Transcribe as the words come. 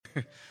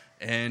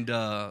And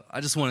I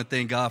just want to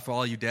thank God for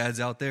all you dads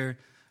out there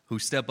who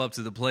step up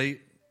to the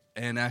plate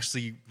and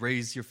actually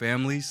raise your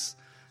families.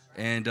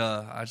 And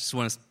I just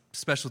want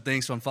special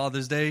thanks on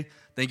Father's Day.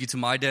 Thank you to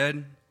my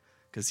dad,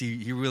 because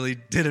he really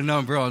did a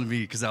number on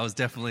me, because I was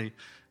definitely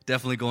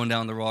going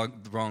down the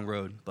wrong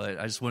road. But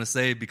I just want to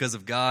say, because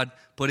of God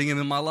putting him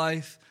in my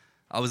life,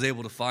 I was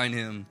able to find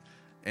him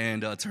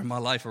and turn my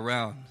life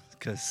around,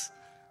 because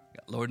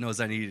Lord knows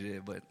I needed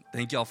it. But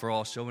thank y'all for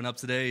all showing up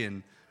today,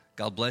 and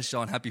God bless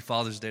y'all, and happy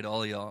Father's Day to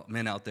all y'all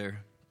men out there.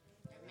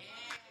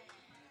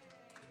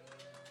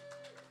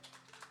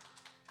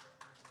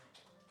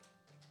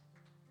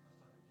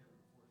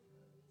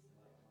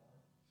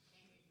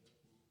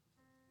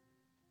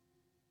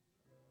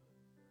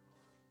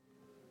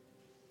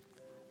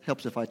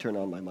 Helps if I turn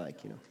on my mic,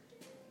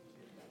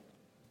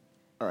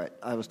 All right,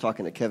 I was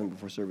talking to Kevin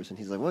before service, and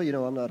he's like,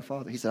 well, I'm not a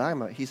father. He said,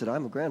 I'm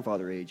a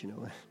grandfather age,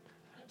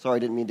 Sorry, I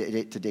didn't mean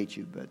to date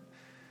you, but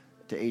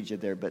to age you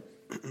there. But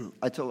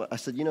I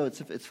said,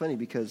 it's funny,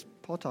 because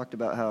Paul talked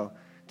about how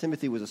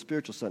Timothy was a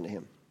spiritual son to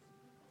him.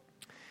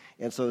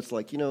 And so it's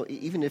like,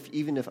 even if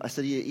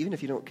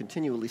you don't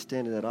continually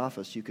stand in that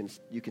office, you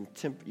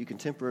can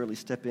temporarily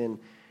step in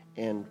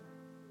and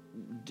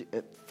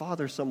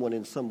father someone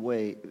in some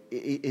way,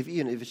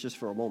 even if it's just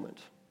for a moment.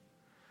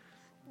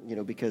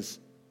 Because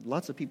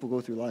lots of people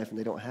go through life and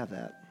they don't have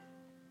that.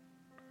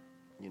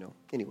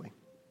 Anyway,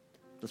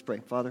 let's pray.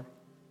 Father,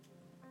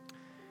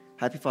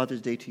 happy Father's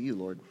Day to you,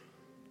 Lord.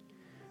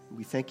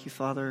 We thank you,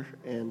 Father,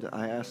 and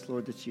I ask,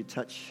 Lord, that you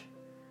touch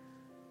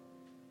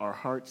our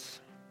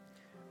hearts.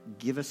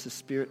 Give us a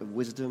spirit of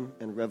wisdom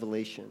and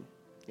revelation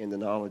in the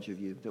knowledge of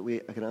you, that we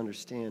can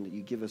understand, that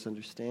you give us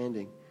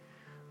understanding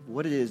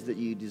what it is that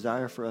you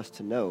desire for us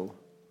to know,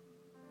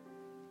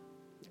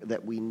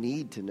 that we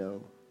need to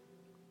know,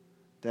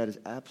 that is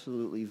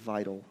absolutely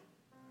vital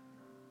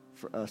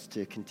for us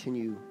to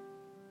continue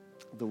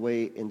the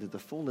way into the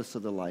fullness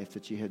of the life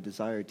that you have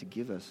desired to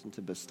give us and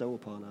to bestow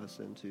upon us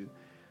and to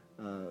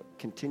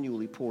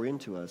continually pour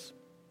into us.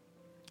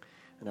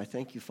 And I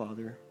thank you,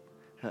 Father.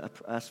 I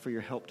ask for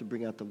your help to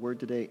bring out the word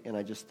today, and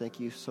I just thank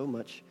you so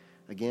much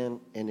again,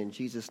 and in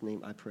Jesus'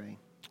 name I pray.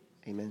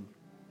 Amen.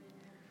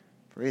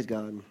 Praise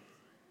God.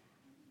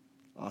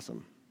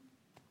 Awesome.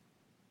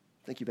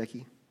 Thank you,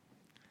 Becky.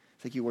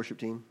 Thank you, worship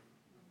team.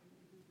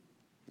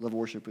 Love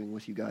worshiping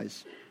with you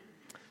guys.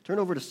 Turn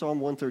over to Psalm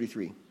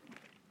 133.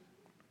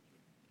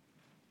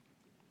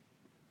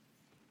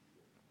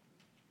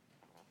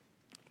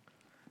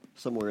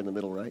 Somewhere in the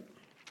middle, right?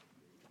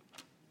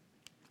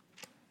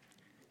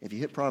 If you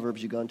hit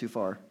Proverbs, you've gone too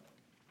far.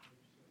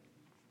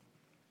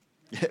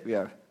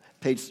 Yeah,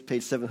 page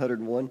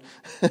 701.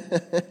 Yeah.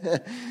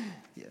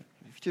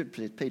 If you turn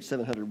to page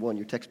 701,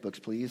 your textbooks,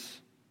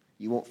 please.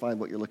 You won't find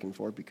what you're looking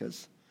for,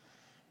 because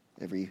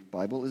every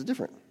Bible is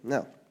different.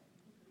 Now,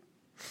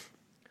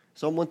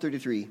 Psalm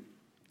 133,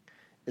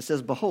 it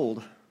says,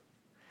 "Behold,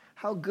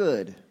 how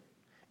good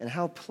and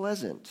how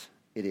pleasant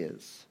it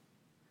is."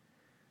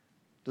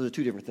 Those are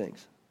two different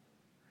things.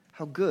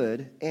 How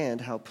good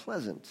and how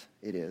pleasant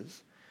it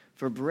is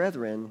for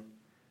brethren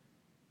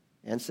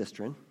and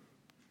sistren,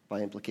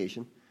 by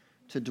implication,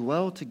 to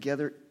dwell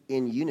together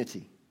in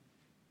unity.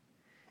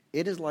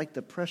 It is like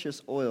the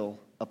precious oil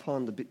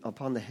upon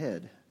the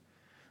head,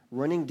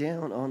 running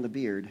down on the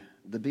beard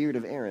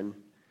of Aaron,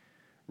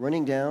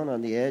 running down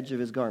on the edge of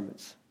his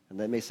garments. And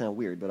that may sound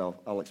weird, but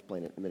I'll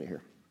explain it in a minute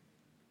here.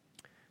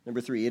 Number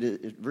 3,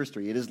 verse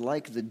 3, it is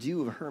like the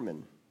dew of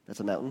Hermon, that's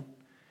a mountain,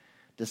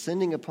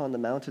 descending upon the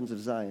mountains of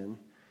Zion,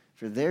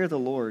 for there the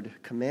Lord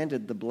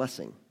commanded the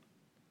blessing,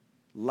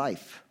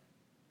 life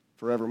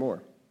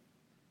forevermore.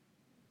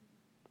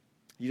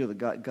 You know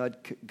that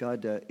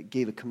God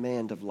gave a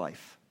command of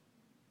life.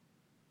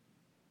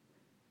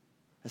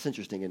 That's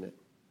interesting, isn't it?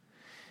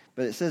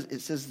 But it says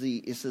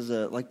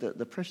like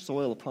the precious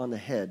oil upon the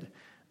head,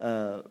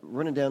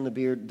 running down the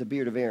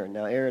beard of Aaron.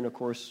 Now Aaron, of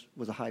course,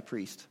 was a high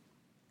priest,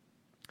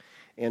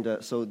 and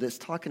so this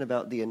talking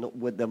about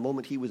the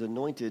moment he was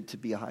anointed to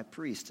be a high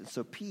priest. And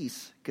so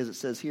peace, because it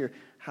says here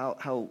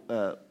how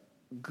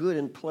good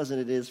and pleasant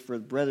it is for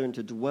brethren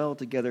to dwell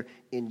together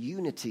in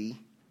unity.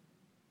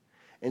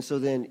 And so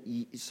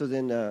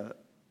then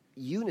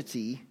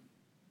unity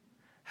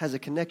has a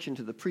connection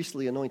to the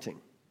priestly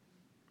anointing.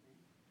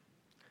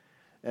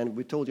 And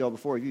we told you all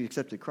before, if you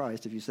accepted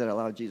Christ, if you said out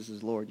loud, Jesus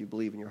is Lord, you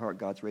believe in your heart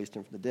God's raised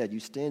him from the dead, you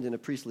stand in a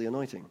priestly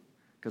anointing.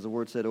 Because the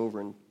word said over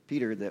in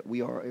Peter that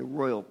we are a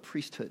royal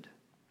priesthood.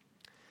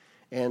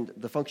 And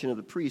the function of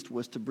the priest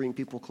was to bring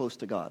people close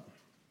to God.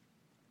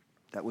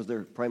 That was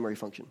their primary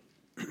function.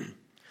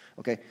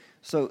 Okay,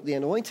 so the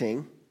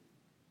anointing,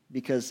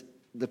 because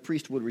the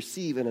priest would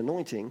receive an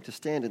anointing to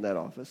stand in that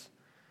office,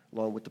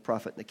 along with the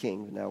prophet and the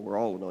king. Now we're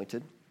all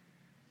anointed.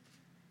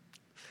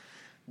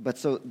 But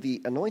so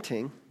the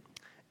anointing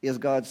is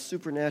God's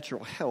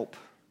supernatural help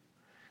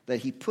that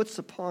he puts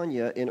upon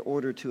you in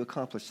order to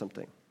accomplish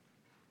something.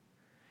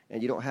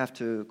 And you don't have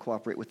to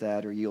cooperate with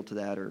that or yield to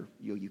that, or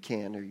you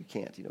can or you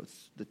can't.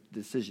 The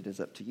decision is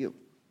up to you.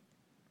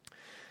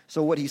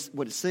 So what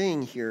it's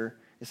saying here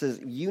It says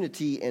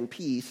unity and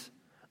peace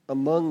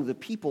among the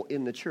people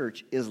in the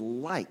church is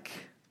like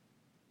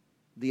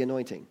the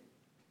anointing.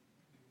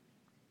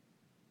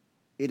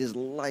 It is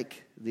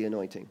like the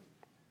anointing.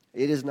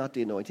 It is not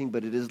the anointing,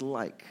 but it is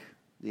like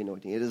the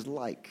anointing. It is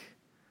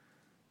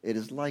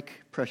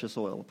like precious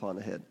oil upon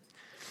the head.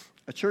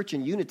 A church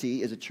in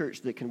unity is a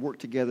church that can work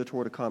together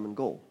toward a common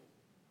goal,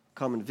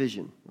 common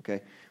vision,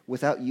 okay?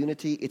 Without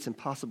unity, it's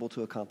impossible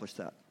to accomplish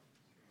that.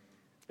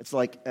 It's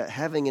like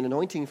having an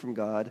anointing from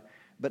God,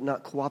 but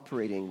not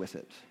cooperating with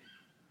it.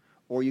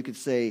 Or you could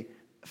say,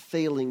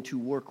 failing to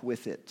work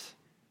with it.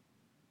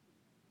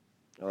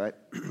 All right?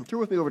 Turn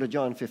with me over to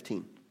John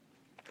 15.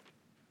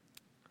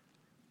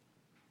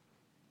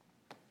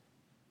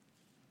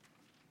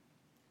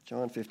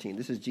 John 15.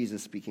 This is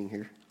Jesus speaking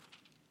here.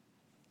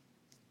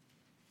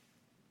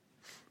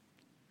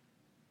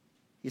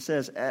 He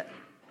says,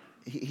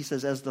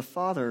 as the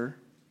Father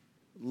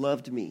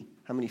loved me.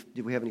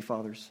 Do we have any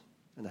fathers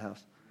in the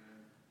house?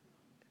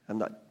 I'm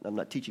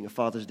not teaching a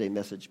Father's Day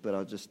message, but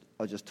I'll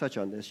just touch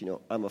on this. You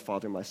know, I'm a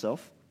father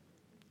myself,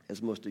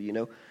 as most of you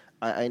know.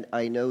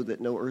 I know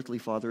that no earthly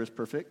father is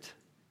perfect.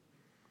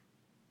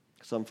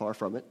 Some far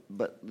from it.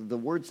 But the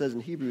word says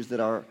in Hebrews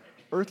that our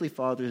earthly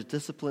fathers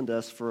disciplined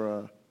us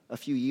for a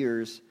few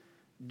years,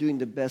 doing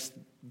the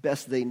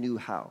best they knew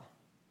how.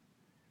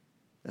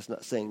 That's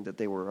not saying that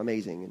they were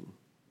amazing,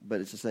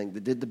 but it's just saying they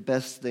did the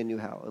best they knew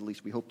how. At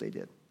least we hope they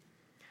did.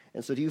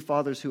 And so to you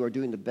fathers who are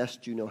doing the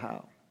best you know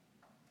how,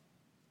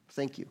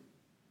 thank you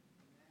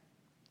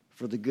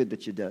for the good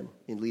that you've done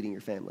in leading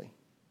your family.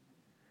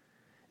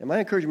 And my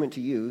encouragement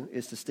to you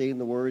is to stay in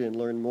the Word and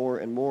learn more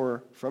and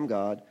more from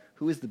God,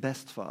 who is the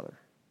best father.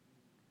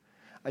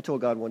 I told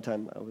God one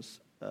time I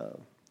was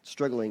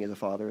struggling as a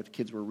father. The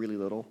kids were really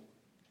little.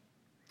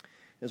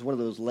 It's one of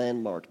those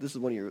this is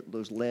one of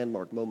those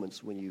landmark moments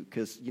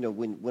because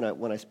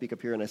when I speak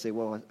up here and I say,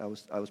 well, I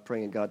was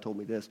praying and God told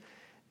me this,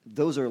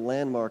 those are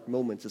landmark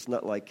moments. It's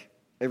not like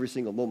every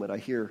single moment I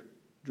hear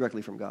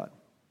directly from God.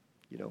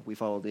 You know, we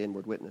follow the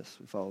inward witness.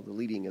 We follow the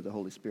leading of the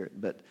Holy Spirit.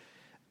 But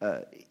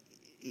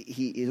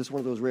it is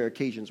one of those rare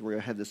occasions where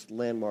I had this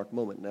landmark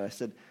moment. And I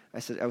said,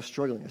 I was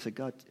struggling. I said,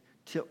 God,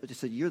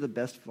 you're the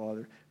best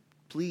father.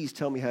 Please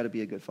tell me how to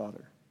be a good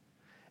father.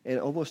 And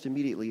almost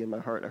immediately in my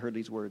heart, I heard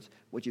these words,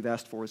 what you've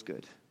asked for is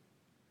good.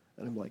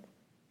 And I'm like,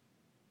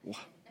 what?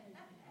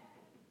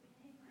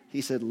 He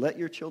said, let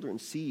your children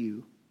see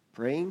you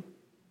praying.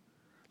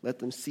 Let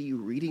them see you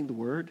reading the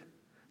Word.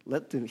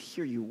 Let them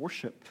hear you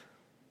worship.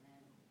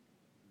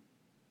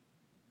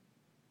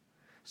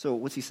 So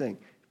what's he saying?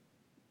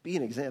 Be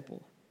an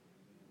example.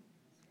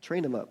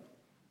 Train them up.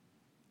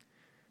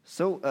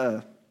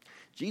 So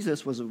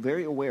Jesus was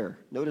very aware.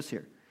 Notice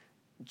here.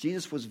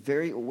 Jesus was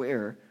very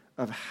aware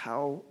of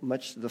how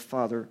much the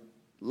Father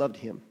loved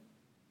him.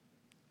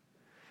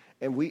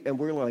 And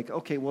we're like,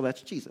 okay, well,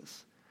 that's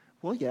Jesus.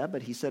 Well, yeah,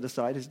 but he set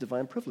aside his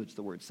divine privilege,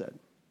 the Word said.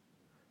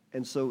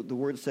 And so the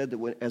Word said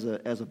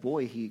that as a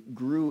boy, he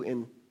grew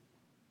in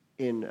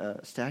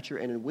stature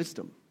and in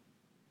wisdom.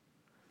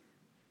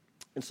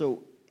 And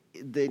so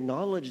the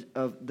knowledge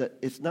of that,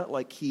 it's not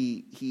like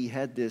he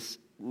had this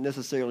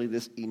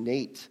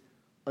innate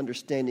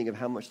understanding of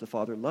how much the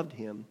Father loved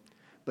him,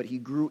 but he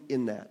grew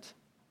in that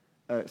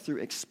through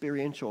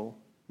experiential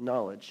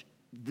knowledge.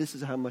 This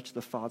is how much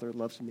the Father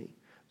loves me.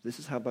 This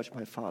is how much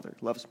my Father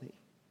loves me.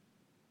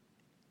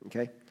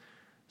 Okay?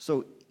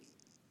 So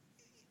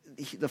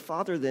the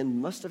Father then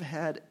must have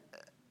had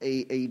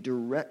a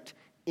direct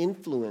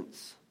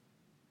influence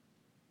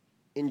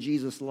in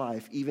Jesus'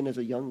 life, even as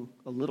a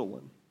little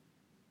one.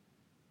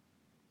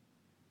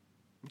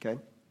 Okay?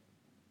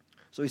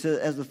 So he says,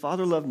 as the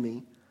Father loved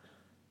me,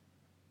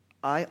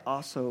 I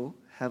also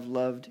have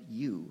loved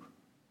you.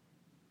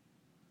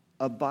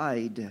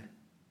 Abide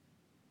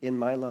in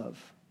my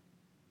love.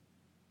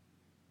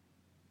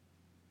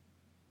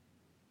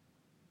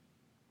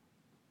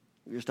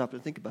 You're stop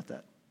and think about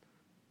that.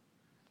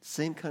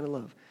 Same kind of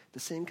love.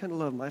 The same kind of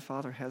love my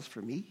Father has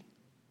for me,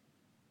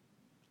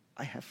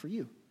 I have for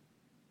you.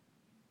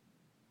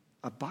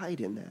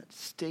 Abide in that.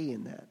 Stay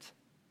in that,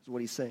 is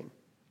what he's saying.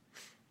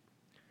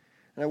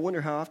 And I wonder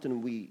how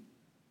often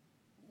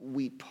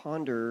we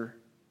ponder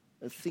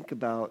and think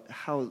about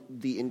how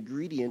the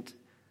ingredient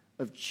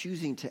of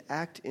choosing to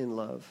act in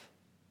love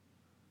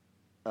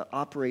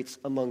operates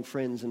among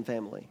friends and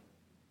family.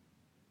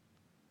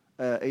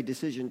 A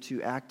decision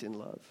to act in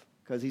love.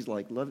 Because he's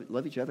like,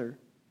 love each other,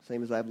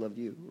 same as I've loved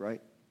you,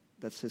 right?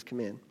 That's his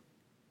command.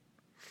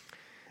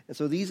 And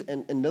so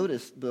and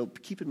notice, though,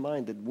 keep in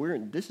mind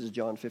that this is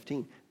John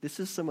 15. This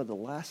is some of the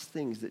last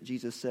things that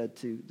Jesus said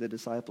to the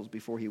disciples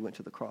before he went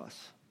to the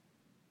cross.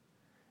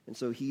 And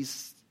so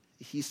he's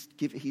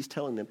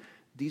telling them,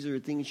 these are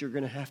things you're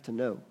going to have to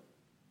know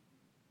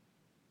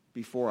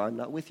before I'm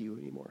not with you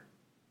anymore.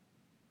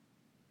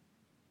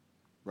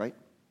 Right?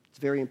 It's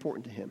very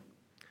important to him.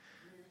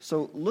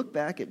 So look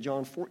back at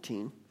John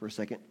 14 for a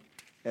second,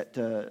 at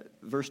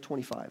verse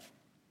 25.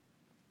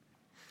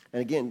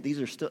 And again,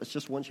 it's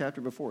just one chapter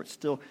before.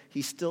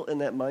 He's still in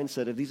that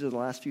mindset of these are the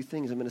last few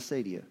things I'm going to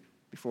say to you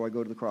before I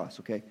go to the cross,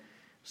 okay?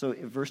 So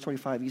in verse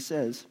 25, he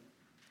says,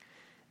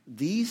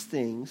 "These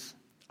things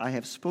I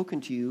have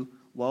spoken to you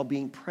while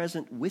being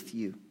present with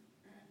you.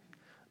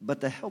 But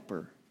the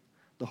Helper,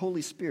 the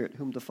Holy Spirit,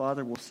 whom the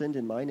Father will send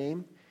in my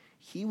name,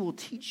 he will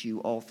teach you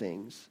all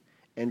things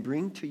and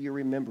bring to your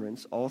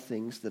remembrance all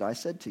things that I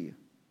said to you.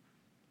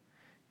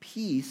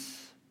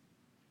 Peace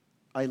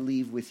I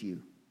leave with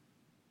you.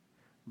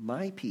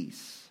 My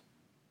peace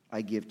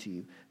I give to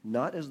you.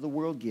 Not as the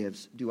world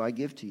gives do I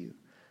give to you.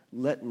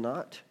 Let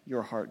not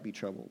your heart be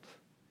troubled,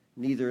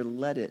 neither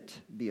let it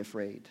be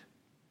afraid.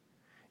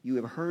 You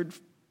have heard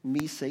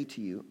me say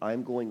to you, I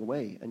am going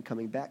away and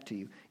coming back to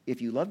you.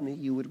 If you loved me,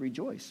 you would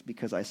rejoice,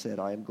 because I said,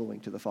 I am going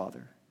to the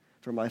Father.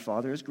 For my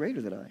Father is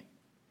greater than I.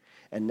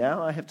 And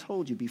now I have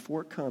told you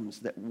before it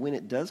comes, that when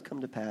it does come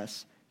to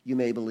pass, you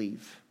may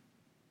believe."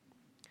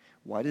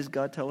 Why does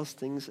God tell us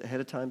things ahead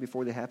of time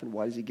before they happen?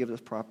 Why does he give us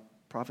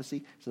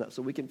prophecy? It's not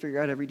so we can figure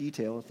out every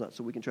detail. It's not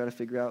so we can try to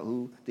figure out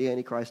who the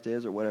Antichrist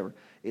is or whatever.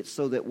 It's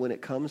so that when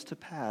it comes to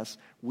pass,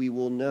 we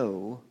will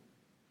know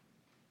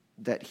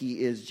that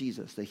he is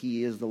Jesus, that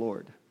he is the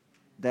Lord.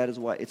 That is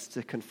why. It's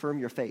to confirm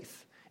your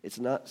faith. It's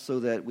not so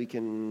that we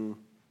can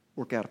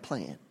work out a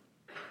plan.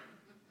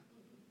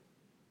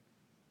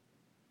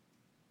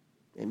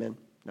 Amen.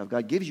 Now, if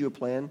God gives you a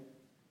plan,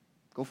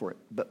 go for it.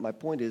 But my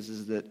point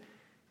is that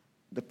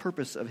the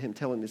purpose of him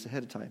telling this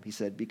ahead of time, he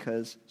said,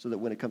 because so that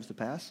when it comes to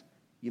pass,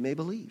 you may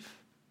believe.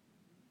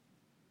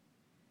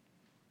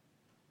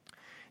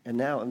 And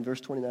now in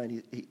verse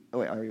 29, I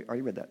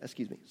already read that.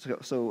 Excuse me.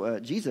 So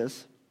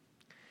Jesus,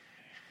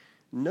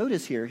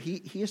 notice here,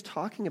 he is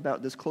talking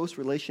about this close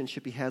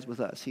relationship he has with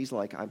us. He's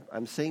like,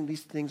 I'm saying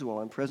these things while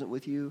I'm present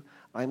with you.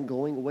 I'm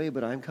going away,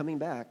 but I'm coming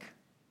back.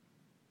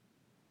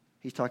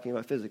 He's talking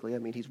about physically. I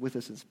mean, he's with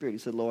us in spirit. He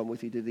said, "Lo, I'm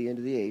with you to the end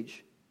of the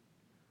age."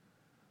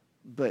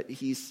 But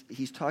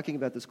he's talking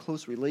about this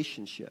close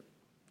relationship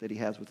that he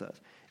has with us.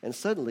 And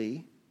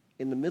suddenly,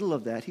 in the middle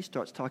of that, he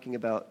starts talking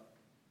about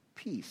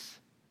peace.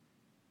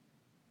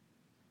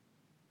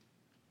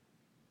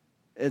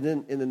 And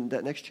then in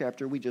that next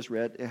chapter, we just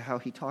read how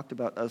he talked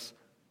about us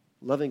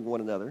loving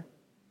one another.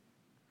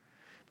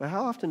 But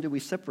how often do we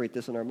separate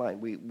this in our mind?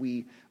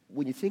 We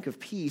when you think of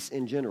peace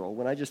in general,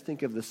 when I just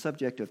think of the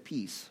subject of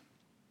peace,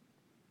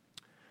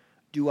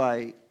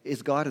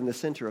 is God in the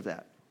center of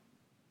that?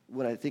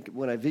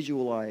 When I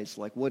visualize,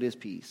 like, what is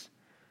peace?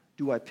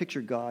 Do I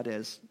picture God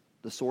as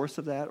the source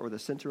of that, or the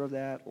center of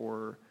that,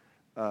 or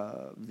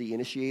the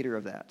initiator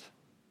of that?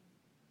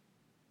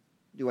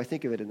 Do I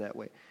think of it in that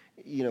way?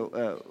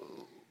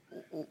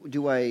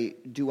 Do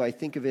I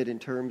think of it in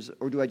terms,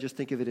 or do I just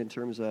think of it in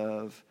terms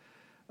of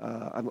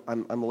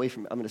I'm away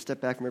from? I'm going to step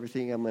back from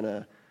everything. I'm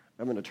going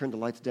to turn the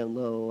lights down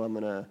low. I'm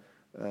going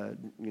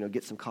to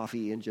get some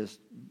coffee and just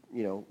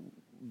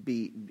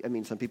be. I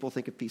mean, some people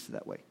think of peace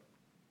that way.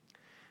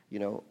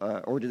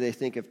 Or do we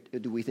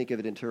think of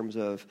it in terms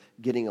of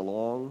getting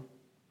along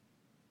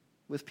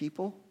with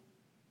people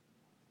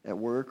at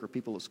work, or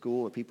people at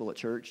school, or people at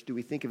church? Do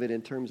we think of it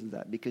in terms of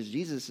that? Because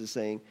Jesus is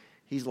saying,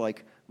 he's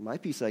like, my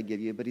peace I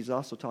give you, but he's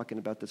also talking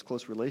about this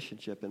close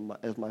relationship. And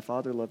as my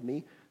Father loved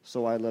me,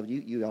 so I loved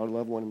you. You ought to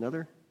love one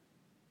another.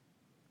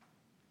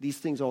 These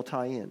things all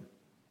tie in.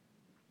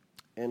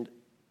 And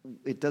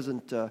it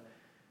doesn't,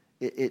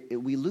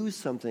 we lose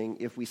something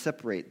if we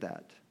separate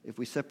that. If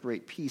we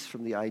separate peace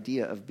from the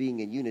idea of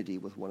being in unity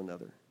with one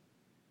another.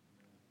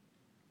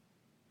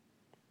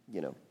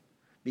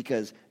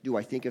 Because do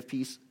I think of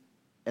peace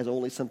as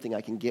only something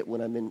I can get when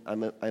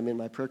I'm in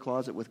my prayer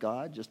closet with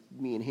God, just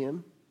me and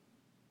him?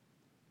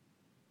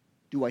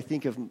 Do I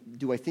think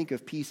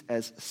of peace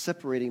as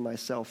separating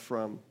myself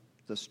from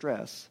the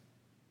stress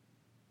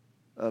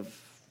of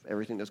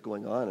everything that's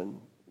going on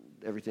and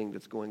everything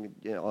that's going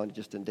on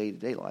just in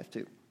day-to-day life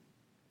too?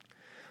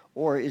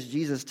 Or is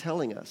Jesus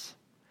telling us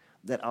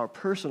that our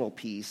personal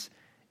peace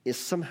is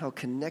somehow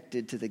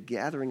connected to the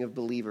gathering of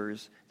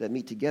believers that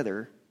meet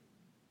together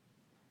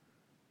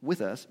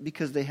with us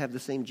because they have the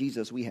same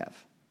Jesus we have?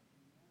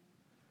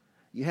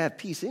 You have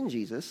peace in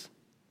Jesus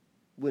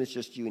when it's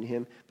just you and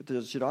him, but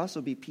there should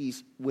also be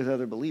peace with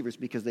other believers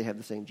because they have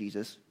the same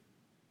Jesus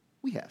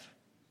we have.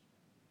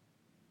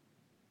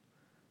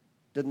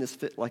 Doesn't this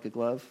fit like a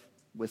glove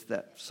with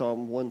that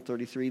Psalm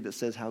 133 that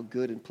says how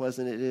good and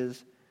pleasant it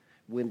is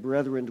when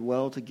brethren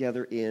dwell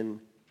together in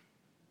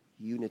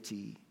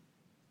unity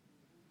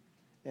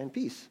and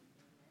peace?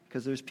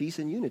 Because there's peace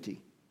in unity.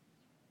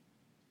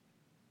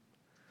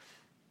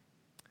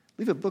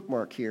 Leave a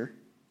bookmark here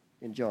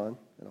in John,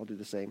 and I'll do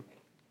the same.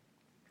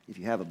 If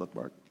you have a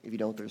bookmark. If you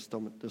don't, there's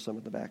some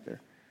at the back there.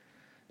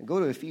 And go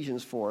to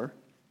Ephesians 4.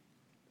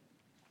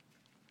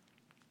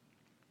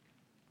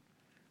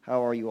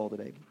 How are you all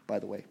today, by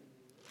the way?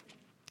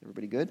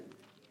 Everybody good?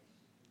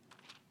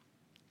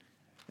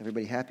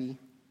 Everybody happy?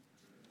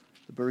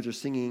 The birds are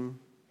singing.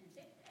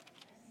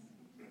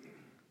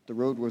 The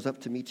road was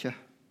up to meet you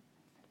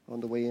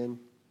on the way in.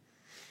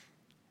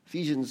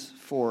 Ephesians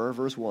 4,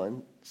 verse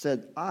 1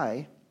 said,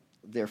 I,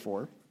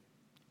 therefore,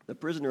 the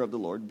prisoner of the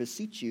Lord,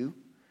 beseech you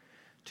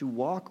to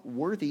walk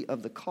worthy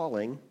of the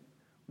calling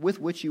with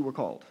which you were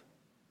called.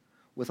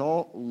 with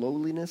all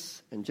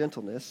lowliness and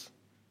gentleness,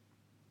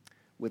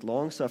 with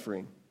long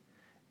suffering,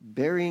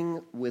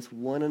 bearing with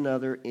one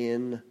another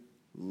in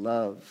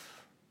love.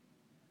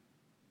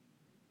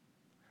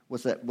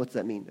 What's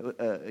that mean?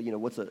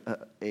 What's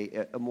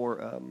a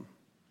more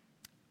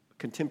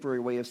contemporary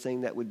way of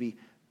saying that would be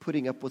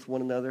putting up with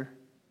one another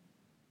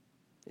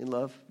in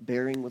love,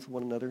 bearing with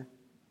one another,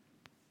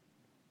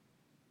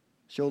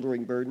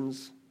 shouldering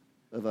burdens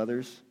of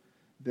others,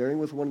 bearing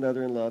with one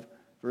another in love.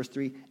 Verse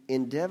 3,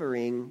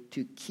 endeavoring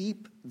to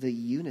keep the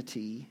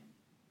unity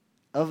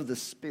of the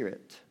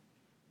Spirit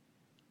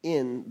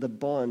in the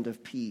bond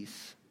of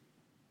peace.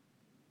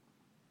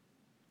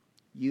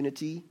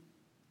 Unity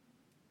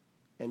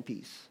and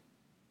peace.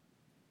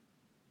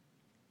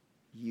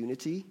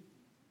 Unity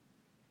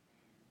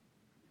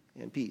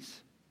and peace.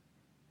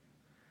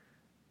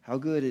 How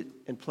good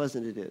and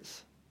pleasant it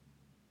is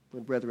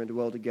when brethren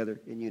dwell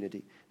together in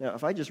unity. Now,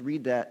 if I just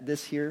read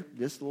this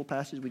little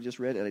passage we just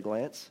read at a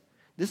glance,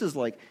 this is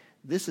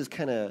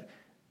kind of,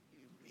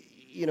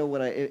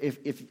 when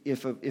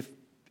if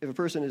a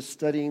person is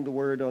studying the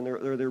Word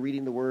or they're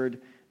reading the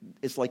Word,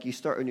 it's like you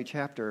start a new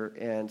chapter,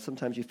 and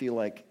sometimes you feel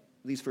like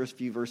these first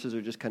few verses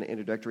are just kind of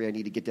introductory. I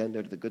need to get down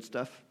there to the good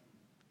stuff.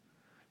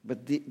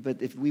 But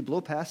if we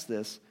blow past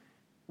this,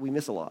 we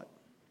miss a lot.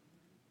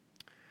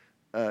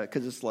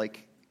 Because it's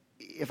like,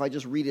 if I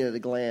just read it at a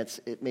glance,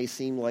 it may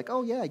seem like,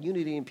 oh yeah,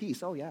 unity and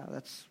peace. Oh yeah,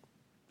 that's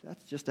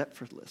just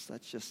effortless.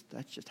 That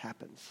just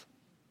happens.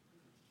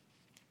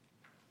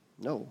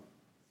 No,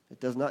 it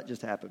does not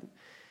just happen.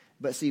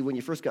 But see, when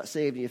you first got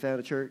saved and you found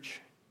a church,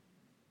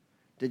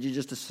 did you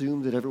just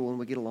assume that everyone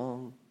would get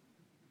along?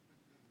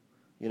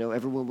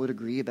 Everyone would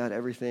agree about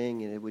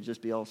everything, and it would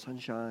just be all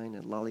sunshine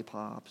and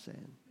lollipops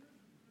and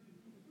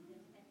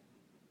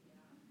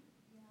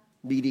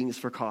meetings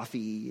for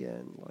coffee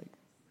and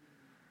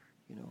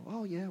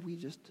oh yeah, we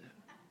just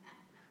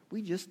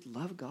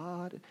love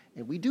God,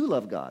 and we do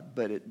love God,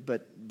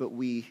 but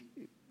we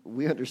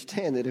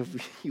understand that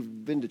if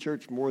you've been to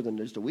church more than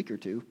just a week or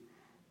two,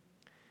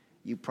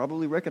 you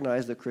probably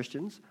recognize that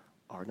Christians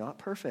are not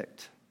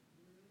perfect.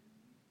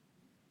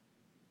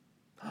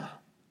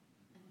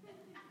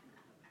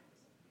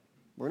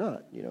 We're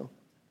not, And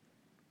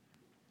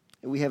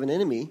we have an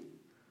enemy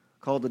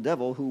called the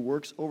devil who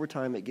works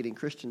overtime at getting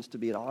Christians to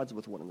be at odds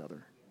with one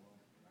another.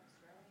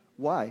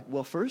 Why?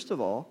 Well, first of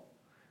all,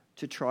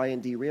 to try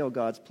and derail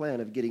God's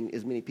plan of getting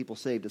as many people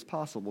saved as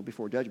possible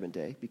before Judgment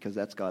Day, because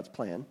that's God's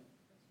plan.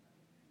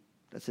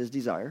 That's his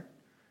desire.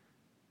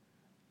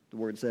 The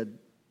Word said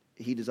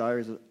he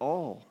desires that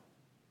all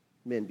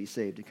men be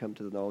saved and come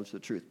to the knowledge of the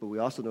truth. But we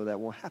also know that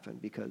won't happen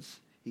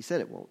because he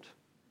said it won't.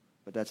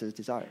 But that's his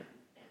desire.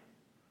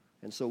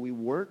 And so we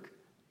work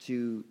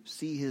to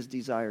see his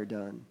desire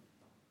done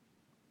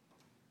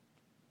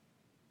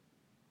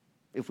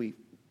if we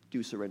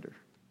do surrender,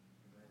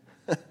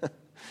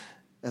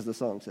 as the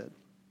song said.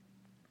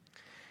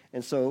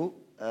 And so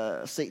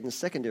Satan's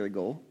secondary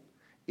goal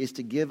is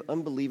to give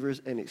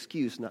unbelievers an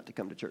excuse not to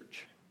come to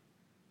church.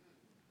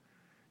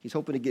 He's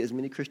hoping to get as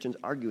many Christians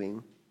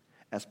arguing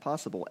as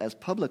possible, as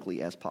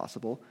publicly as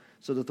possible,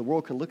 so that the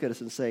world can look at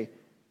us and say,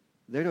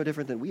 they're no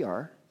different than we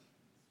are.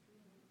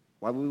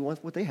 Why would we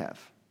want what they have?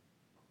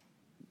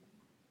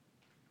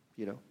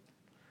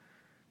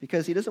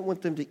 Because he doesn't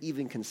want them to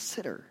even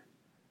consider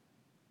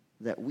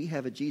that we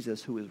have a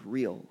Jesus who is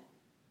real.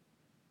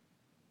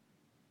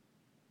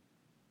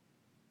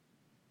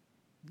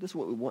 This is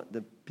what we want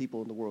the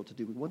people in the world to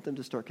do. We want them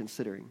to start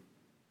considering.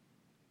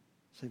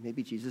 Say,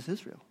 maybe Jesus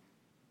is real.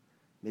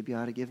 Maybe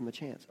I ought to give him a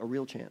chance, a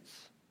real chance.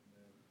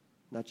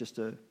 Not just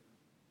a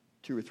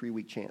 2 or 3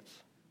 week chance,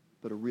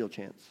 but a real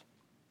chance.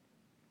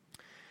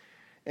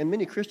 And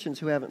many Christians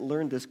who haven't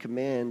learned this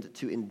command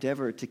to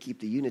endeavor to keep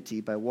the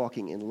unity by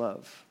walking in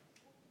love.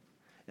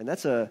 And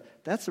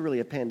that's really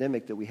a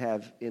pandemic that we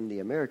have in the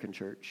American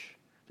church.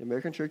 The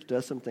American church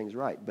does some things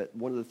right, but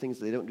one of the things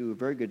they don't do a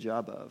very good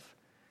job of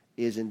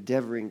is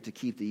endeavoring to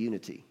keep the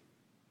unity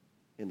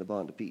in the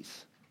bond of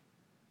peace.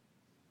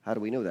 How do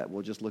we know that?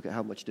 We'll just look at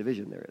how much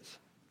division there is.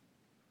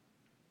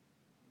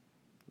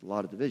 A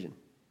lot of division.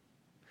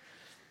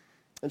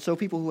 And so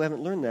people who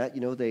haven't learned that,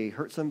 they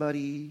hurt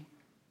somebody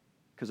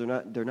because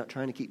they're not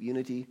trying to keep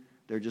unity.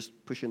 They're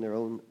just pushing their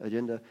own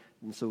agenda.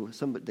 And so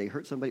they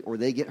hurt somebody, or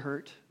they get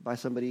hurt by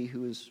somebody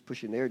who is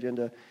pushing their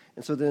agenda.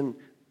 And so then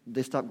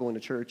they stop going to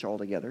church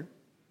altogether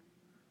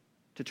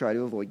to try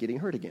to avoid getting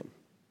hurt again.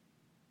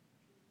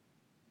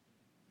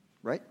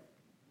 Right?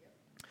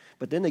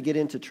 But then they get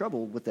into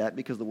trouble with that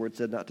because the Word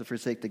said not to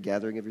forsake the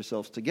gathering of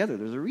yourselves together.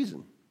 There's a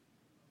reason.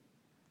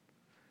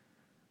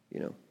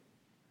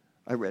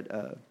 I read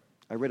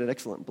an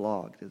excellent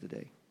blog the other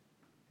day.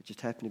 It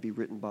just happened to be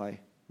written by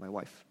my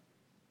wife.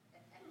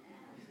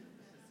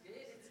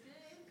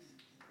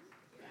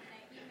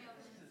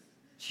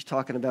 She's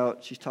talking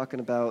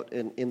about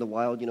in the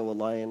wild, a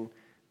lion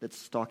that's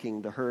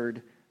stalking the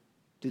herd.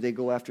 Do they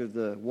go after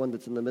the one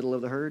that's in the middle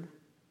of the herd?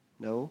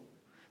 No.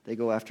 They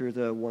go after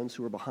the ones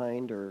who are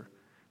behind or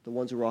the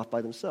ones who are off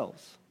by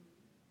themselves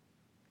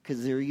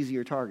because they're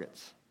easier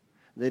targets.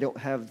 They don't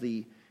have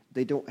the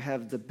they don't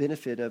have the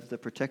benefit of the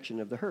protection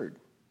of the herd.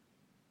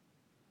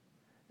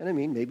 And I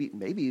mean,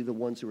 maybe the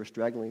ones who are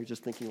straggling are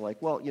just thinking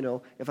like, well,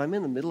 if I'm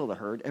in the middle of the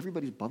herd,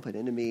 everybody's bumping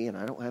into me and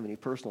I don't have any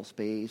personal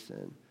space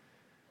and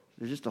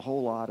there's just a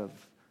whole lot of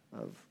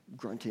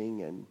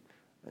grunting and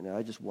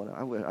I just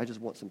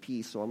want some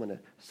peace, so I'm going to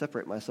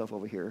separate myself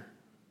over here.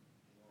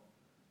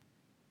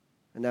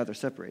 And now they're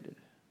separated.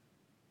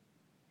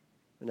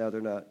 And now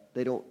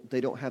they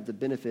don't have the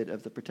benefit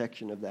of the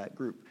protection of that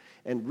group.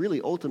 And really,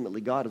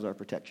 ultimately, God is our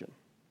protection.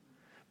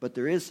 But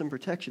there is some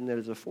protection that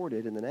is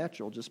afforded in the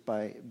natural just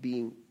by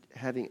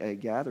having a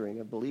gathering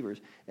of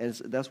believers. And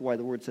that's why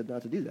the word said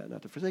not to do that,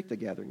 not to forsake the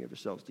gathering of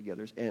yourselves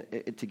together.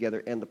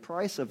 And the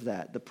price of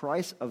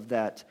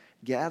that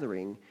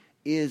gathering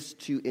is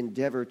to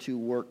endeavor to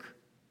work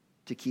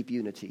to keep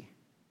unity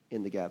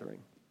in the gathering.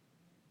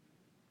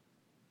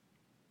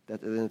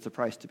 Then it's a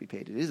price to be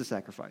paid. It is a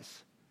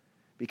sacrifice.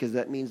 Because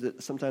that means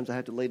that sometimes I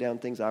have to lay down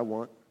things I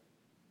want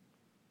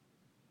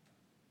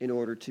in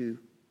order to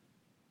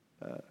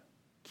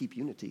keep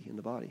unity in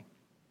the body.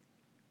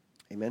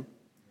 Amen?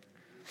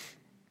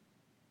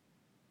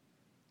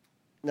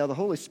 Now, the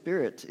Holy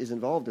Spirit is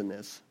involved in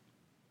this.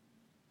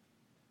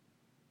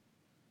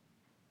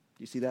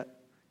 Do you see that?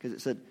 Because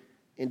it said,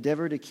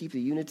 endeavor to keep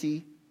the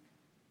unity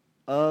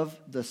of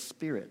the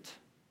Spirit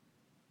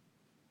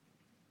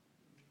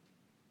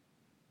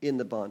in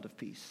the bond of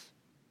peace.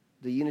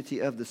 The unity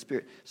of the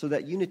Spirit. So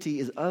that unity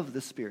is of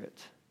the Spirit.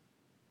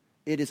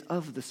 It is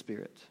of the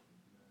Spirit.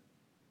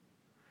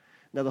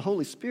 Now, the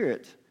Holy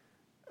Spirit,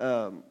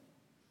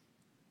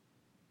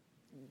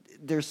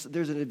 there's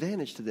an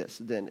advantage to this,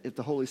 then, if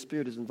the Holy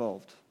Spirit is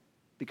involved.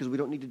 Because we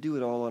don't need to do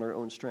it all on our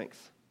own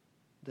strength,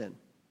 then.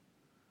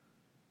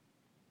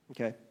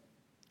 Okay?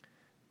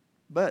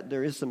 But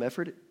there is some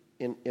effort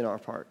in our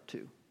part,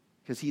 too.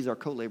 Because he's our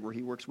co-laborer.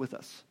 He works with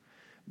us.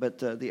 But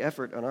the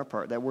effort on our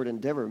part, that word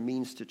endeavor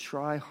means to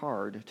try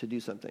hard to do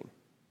something.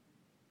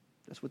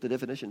 That's what the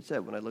definition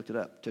said when I looked it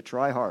up. To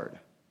try hard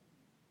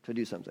to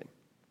do something.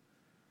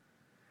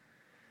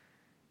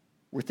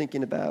 We're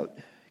thinking about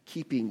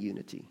keeping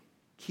unity,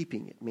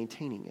 keeping it,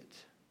 maintaining it.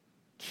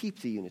 Keep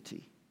the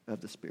unity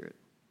of the Spirit.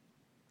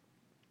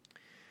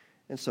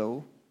 And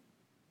so,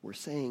 we're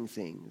saying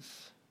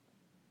things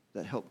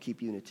that help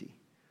keep unity.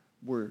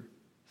 We're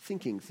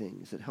thinking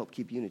things that help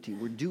keep unity.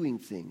 We're doing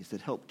things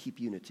that help keep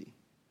unity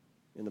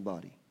in the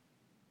body.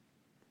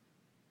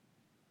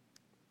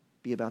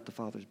 Be about the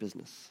Father's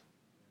business.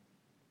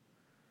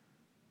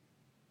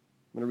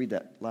 I'm going to read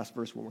that last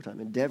verse one more time.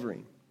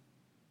 Endeavoring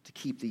to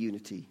keep the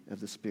unity of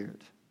the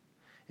Spirit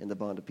in the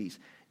bond of peace.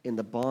 In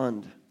the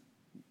bond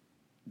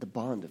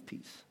of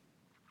peace.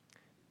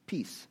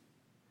 Peace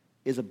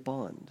is a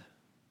bond.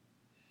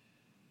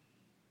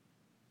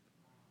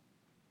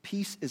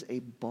 Peace is a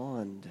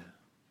bond.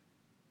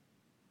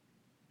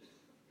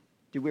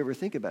 Did we ever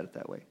think about it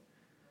that way?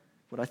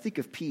 When I think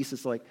of peace,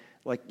 it's like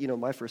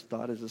my first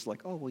thought is just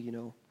like, oh,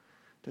 well,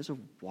 there's a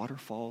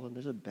waterfall and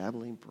there's a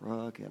babbling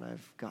brook and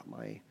I've got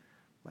my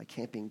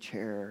camping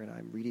chair and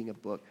I'm reading a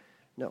book.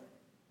 No.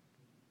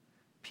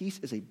 Peace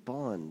is a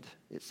bond,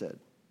 it said.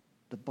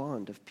 The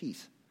bond of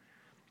peace.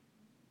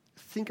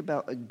 Think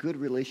about a good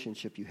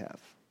relationship you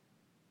have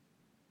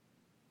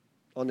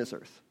on this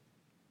earth.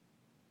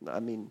 I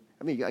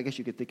guess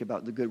you could think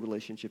about the good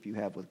relationship you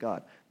have with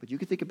God, but you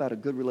could think about a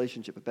good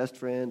relationship, a best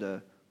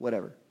friend,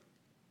 whatever.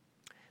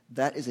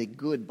 That is a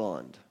good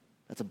bond.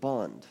 That's a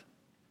bond.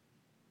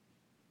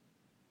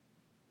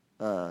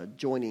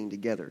 Joining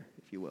together,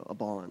 if you will, a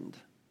bond.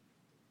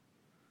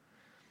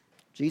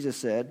 Jesus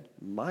said,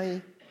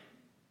 my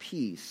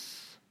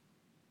peace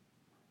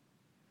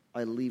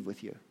I leave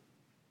with you.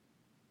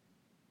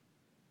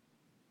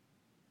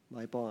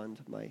 My bond,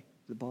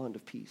 the bond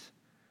of peace.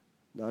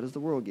 Not as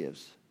the world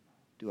gives,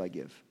 do I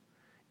give.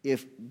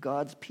 If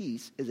God's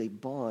peace is a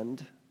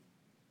bond,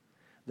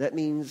 that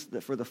means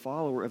that for the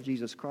follower of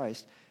Jesus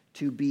Christ,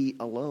 to be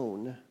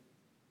alone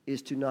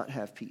is to not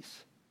have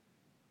peace.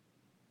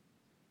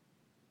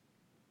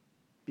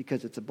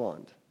 Because it's a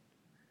bond.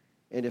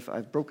 And if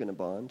I've broken a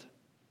bond,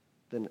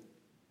 then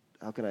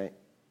how can I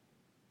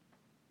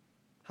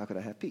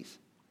have peace?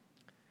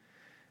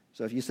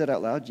 So if you said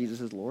out loud,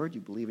 Jesus is Lord,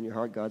 you believe in your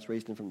heart God's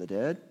raised him from the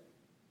dead,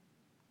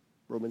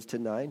 Romans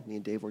 10:9, me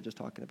and Dave were just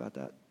talking about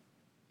that.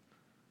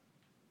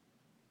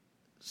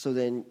 So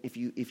then if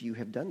you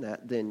have done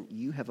that, then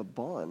you have a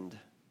bond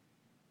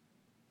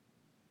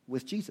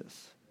with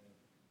Jesus.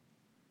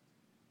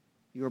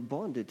 You are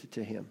bonded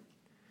to him.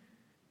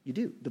 You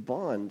do. The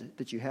bond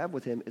that you have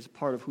with him is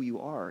part of who you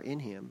are in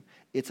him.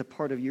 It's a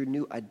part of your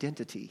new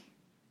identity.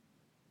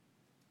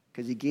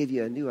 Because he gave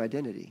you a new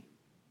identity.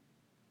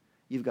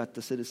 You've got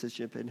the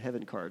citizenship in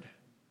heaven card.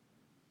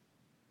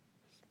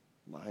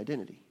 My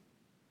identity.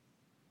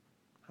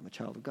 I'm a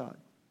child of God.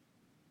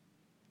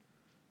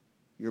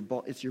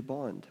 It's your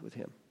bond with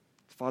him.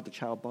 It's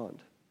father-child bond.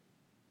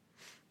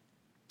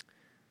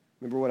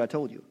 Remember what I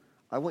told you.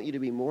 I want you to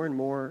be more and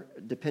more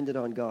dependent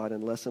on God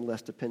and less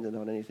dependent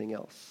on anything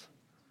else.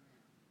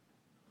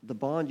 The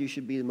bond you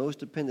should be the most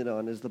dependent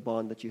on is the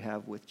bond that you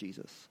have with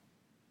Jesus.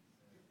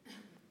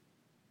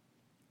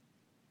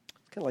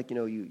 Kind of like,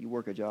 you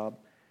work a job.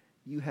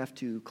 You have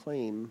to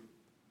claim,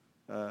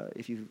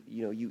 if you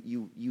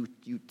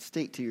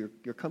state to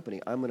your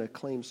company, I'm going to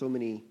claim so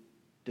many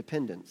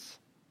dependents,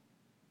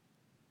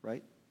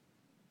 right?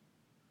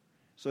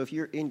 So if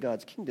you're in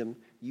God's kingdom,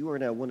 you are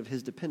now one of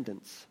his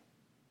dependents.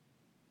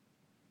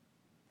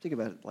 Think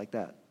about it like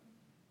that.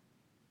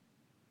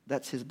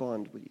 That's his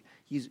bond with you.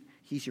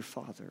 He's your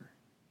father.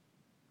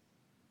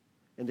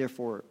 And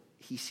therefore,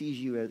 he sees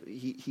you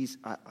as,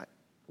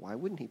 why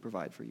wouldn't he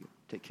provide for you,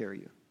 take care of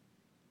you?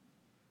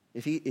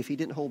 If he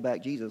didn't hold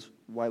back Jesus,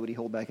 why would he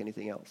hold back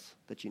anything else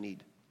that you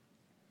need?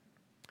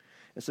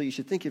 And so you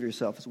should think of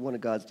yourself as one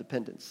of God's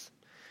dependents.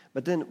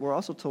 But then we're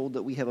also told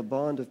that we have a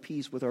bond of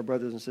peace with our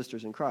brothers and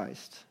sisters in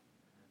Christ.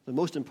 The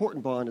most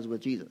important bond is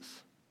with Jesus.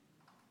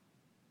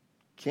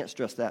 Can't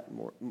stress that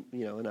more,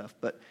 enough.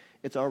 But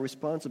it's our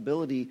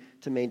responsibility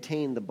to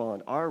maintain the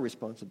bond, our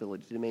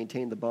responsibility to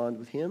maintain the bond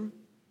with him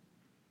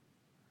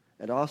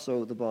and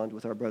also the bond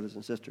with our brothers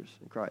and sisters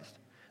in Christ.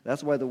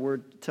 That's why the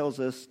word tells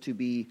us to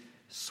be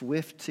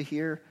swift to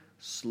hear,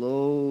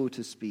 slow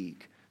to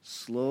speak,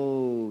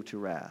 slow to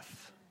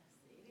wrath.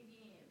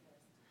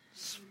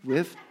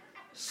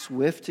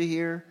 Swift to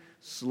hear,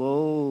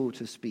 slow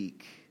to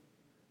speak,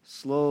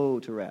 slow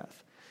to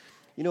wrath.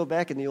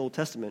 Back in the Old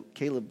Testament,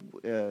 Caleb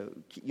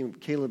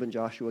and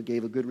Joshua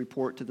gave a good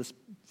report to this.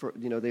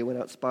 They went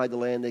out, spied the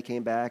land, they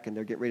came back, and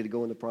they're getting ready to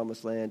go in the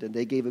promised land. And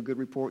they gave a good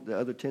report. The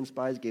other 10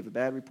 spies gave a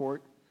bad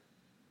report.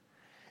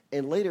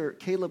 And later,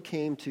 Caleb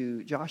came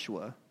to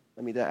Joshua.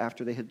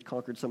 After they had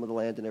conquered some of the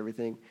land and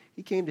everything,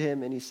 he came to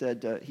him and he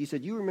said,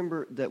 you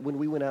remember that when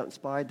we went out and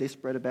spied, they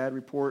spread a bad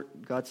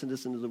report. God sent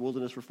us into the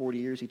wilderness for 40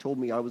 years. He told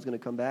me I was going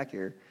to come back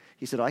here.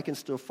 He said, I can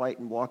still fight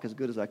and walk as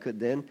good as I could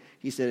then.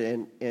 He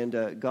said,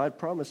 and God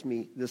promised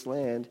me this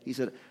land. He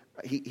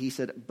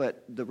said,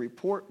 but the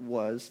report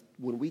was,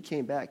 when we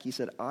came back, he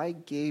said, I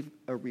gave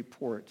a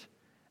report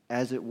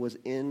as it was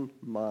in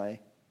my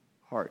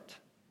heart.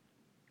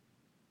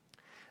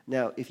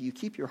 Now, if you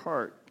keep your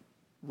heart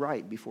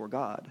right before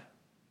God,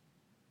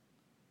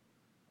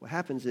 what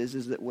happens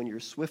is that when you're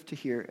swift to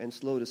hear and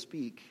slow to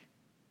speak,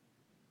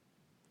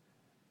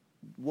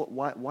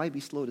 why be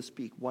slow to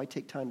speak? Why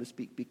take time to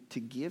speak? To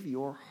give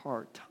your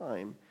heart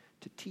time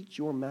to teach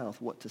your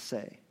mouth what to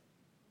say.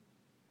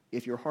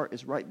 If your heart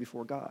is right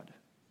before God.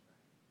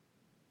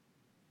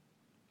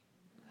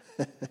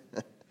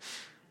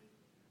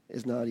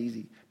 It's not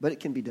easy, but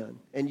it can be done,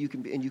 and you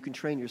can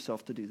train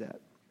yourself to do that.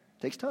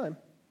 It takes time.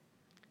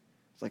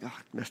 It's like, I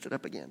messed it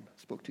up again.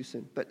 Spoke too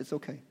soon, but it's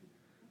okay.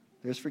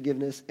 There's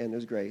forgiveness, and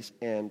there's grace,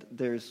 and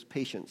there's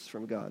patience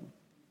from God.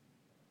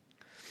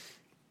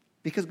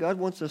 Because God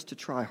wants us to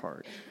try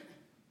hard,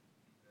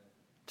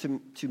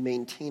 to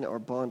maintain our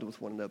bond with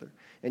one another.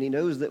 And he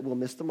knows that we'll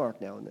miss the mark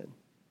now and then.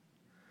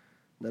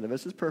 None of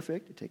us is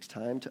perfect. It takes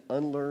time to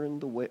unlearn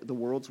the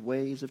world's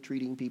ways of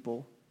treating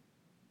people.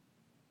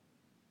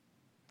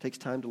 It takes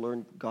time to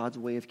learn God's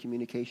way of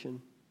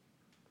communication.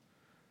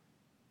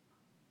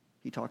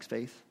 He talks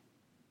faith.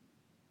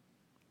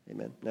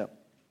 Amen. Now,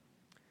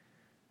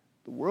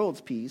 the world's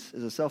peace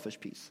is a selfish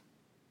peace.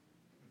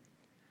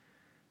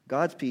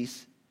 God's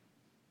peace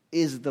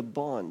is the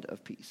bond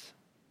of peace.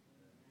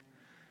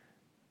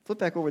 Flip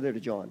back over there to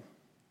John,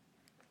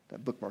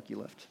 that bookmark you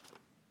left.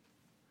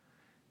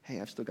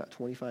 Hey, I've still got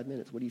 25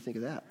 minutes. What do you think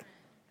of that?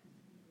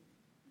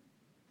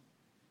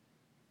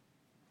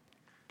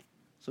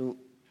 So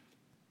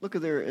look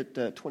at there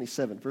at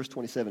 27, verse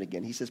 27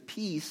 again. He says,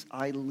 peace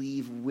I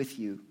leave with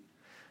you.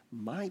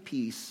 My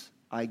peace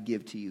I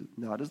give to you.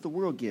 Not as the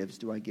world gives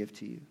do I give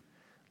to you.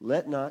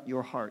 Let not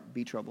your heart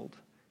be troubled,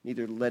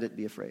 neither let it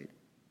be afraid.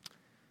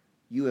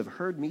 You have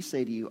heard me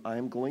say to you, I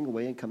am going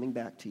away and coming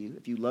back to you.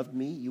 If you loved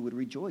me, you would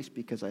rejoice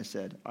because I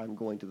said, I'm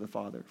going to the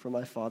Father, for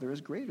my Father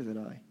is greater than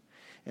I.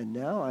 And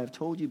now I have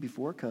told you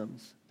before it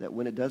comes, that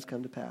when it does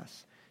come to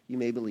pass, you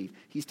may believe.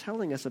 He's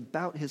telling us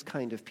about his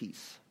kind of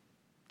peace.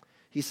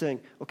 He's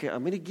saying, okay,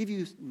 I'm going to give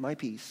you my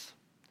peace,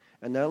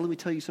 and now let me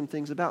tell you some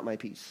things about my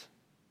peace,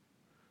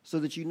 so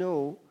that you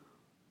know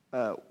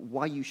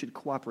why you should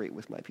cooperate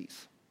with my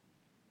peace.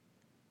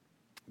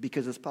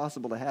 Because it's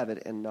possible to have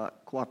it and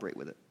not cooperate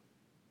with it.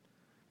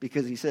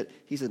 Because he said,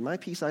 my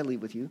peace I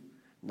leave with you,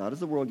 not as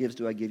the world gives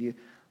do I give you.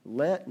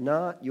 Let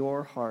not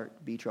your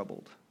heart be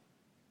troubled,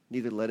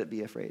 neither let it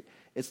be afraid.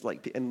 It's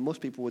like, and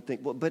most people would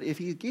think, well, but if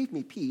he gave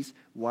me peace,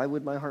 why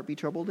would my heart be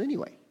troubled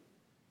anyway?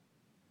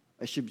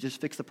 I should just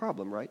fix the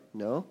problem, right?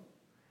 No.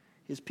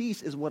 His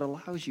peace is what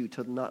allows you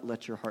to not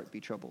let your heart be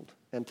troubled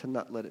and to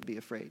not let it be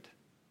afraid.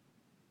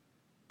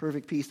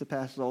 Perfect peace that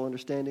passes all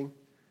understanding.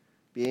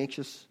 Be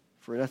anxious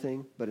for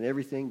nothing, but in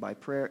everything, by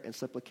prayer and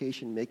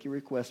supplication, make your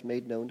requests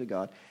made known to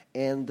God.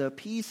 And the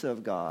peace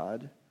of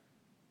God,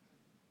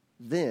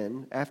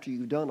 then, after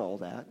you've done all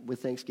that,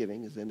 with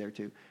thanksgiving is in there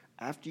too,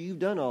 after you've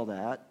done all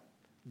that,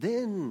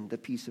 then the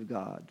peace of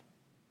God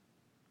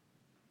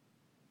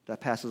that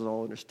passes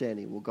all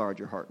understanding will guard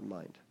your heart and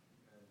mind.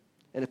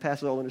 And it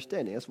passes all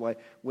understanding. That's why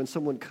when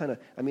someone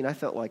I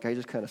felt like I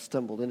just kind of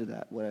stumbled into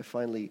that when I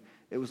finally,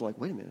 it was like,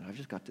 wait a minute, I've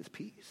just got this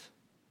peace.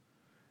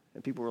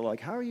 And people were like,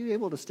 how are you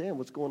able to stand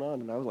what's going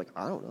on? And I was like,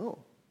 I don't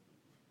know.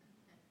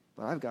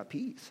 But I've got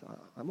peace.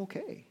 I'm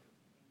okay.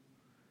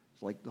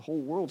 It's like the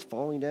whole world's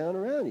falling down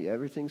around you.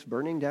 Everything's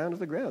burning down to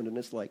the ground. And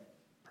it's like,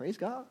 praise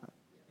God.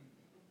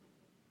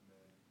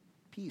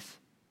 Peace.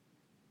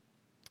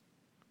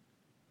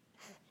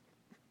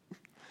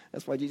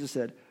 That's why Jesus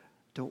said,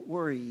 don't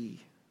worry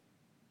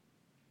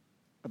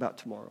about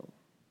tomorrow.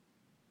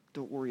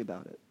 Don't worry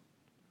about it.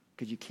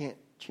 Because you can't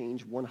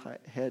change one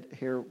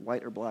hair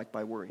white or black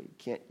by worrying.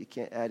 You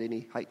can't add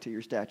any height to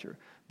your stature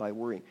by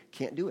worrying.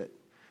 Can't do it.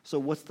 So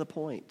what's the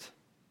point?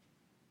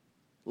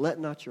 Let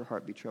not your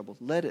heart be troubled.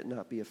 Let it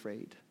not be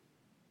afraid.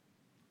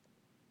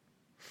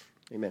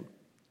 Amen.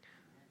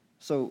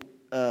 So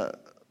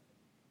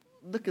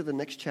look at the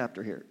next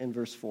chapter here in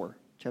verse 4.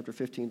 Chapter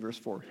 15, verse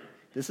 4.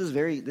 This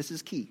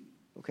is key,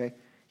 okay?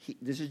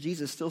 This is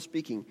Jesus still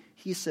speaking.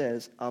 He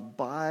says,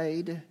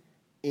 abide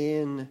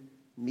in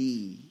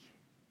me,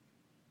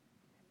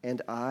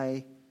 and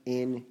I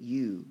in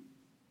you.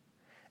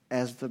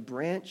 As the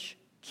branch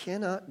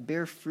cannot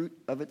bear fruit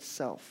of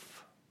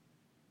itself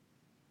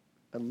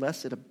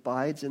unless it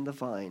abides in the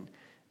vine,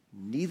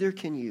 neither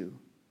can you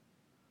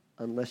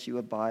unless you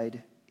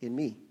abide in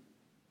me.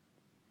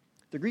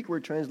 The Greek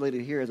word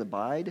translated here as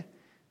abide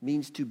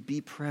means to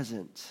be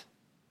present.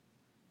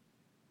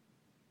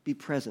 Be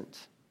present.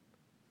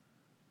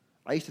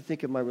 I used to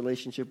think of my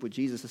relationship with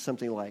Jesus as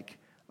something like,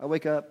 I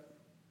wake up,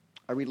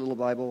 I read a little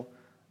Bible,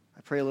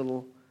 I pray a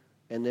little,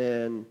 and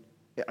then,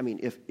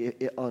 if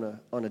on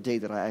a day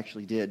that I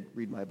actually did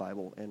read my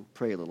Bible and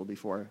pray a little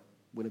before I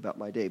went about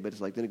my day, but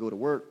it's like then I go to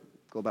work,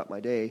 go about my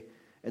day,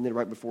 and then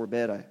right before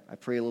bed I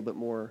pray a little bit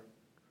more.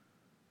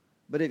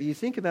 But if you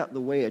think about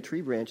the way a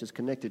tree branch is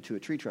connected to a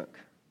tree trunk,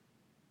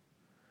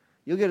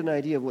 you'll get an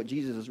idea of what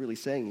Jesus is really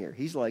saying here.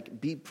 He's like,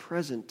 be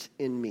present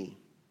in me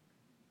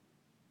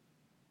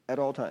at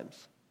all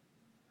times.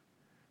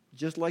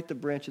 Just like the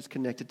branch is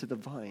connected to the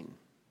vine.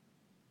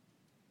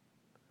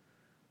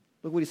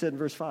 Look what he said in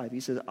verse 5. He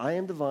says, I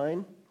am the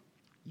vine,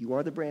 you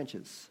are the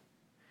branches.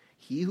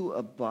 He who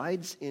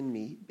abides in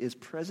me is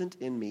present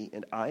in me,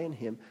 and I in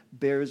him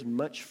bears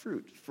much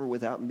fruit. For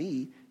without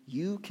me,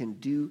 you can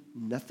do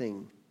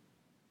nothing.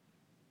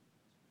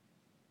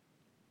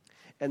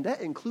 And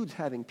that includes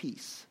having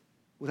peace.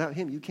 Without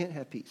him, you can't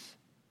have peace.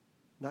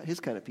 Not his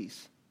kind of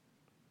peace.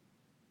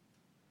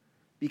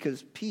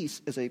 Because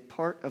peace is a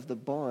part of the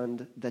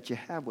bond that you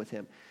have with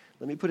him.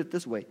 Let me put it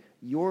this way.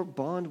 Your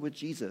bond with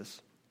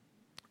Jesus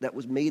that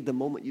was made the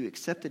moment you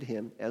accepted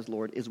him as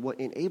Lord is what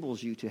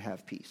enables you to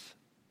have peace.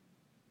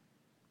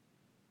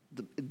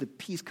 The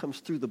peace comes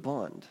through the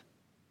bond.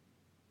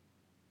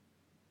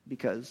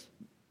 Because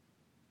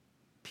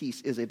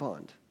peace is a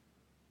bond.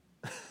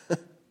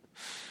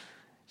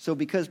 So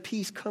because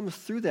peace comes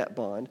through that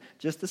bond,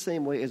 just the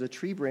same way as a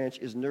tree branch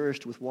is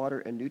nourished with water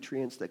and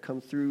nutrients that come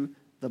through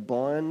the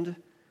bond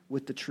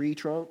with the tree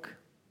trunk,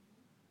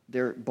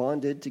 they're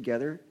bonded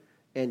together,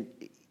 and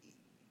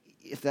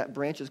if that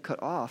branch is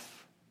cut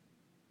off,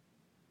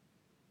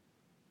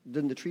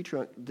 then the tree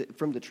trunk,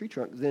 from the tree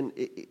trunk, then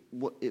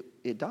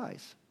it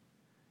dies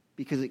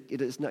because it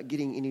is not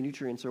getting any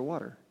nutrients or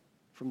water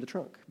from the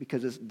trunk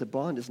because the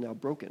bond is now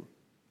broken.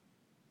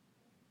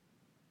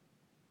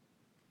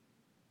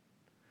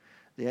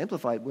 The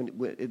Amplified, when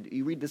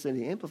you read this in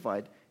the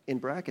Amplified, in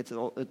brackets,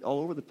 all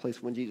over the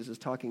place when Jesus is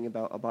talking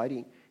about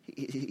abiding,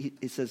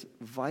 it says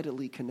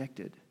vitally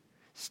connected.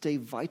 Stay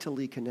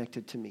vitally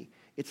connected to me.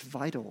 It's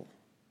vital.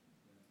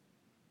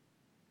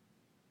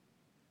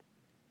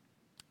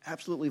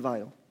 Absolutely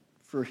vital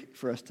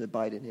for us to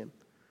abide in him.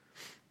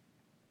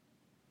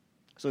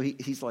 So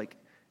he's like,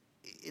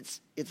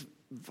 it's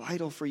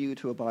vital for you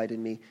to abide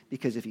in me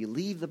because if you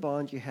leave the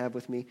bond you have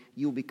with me,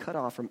 you will be cut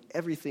off from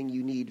everything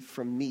you need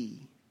from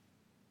me.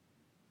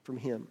 From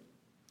him.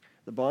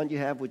 The bond you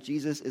have with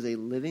Jesus is a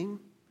living,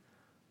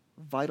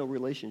 vital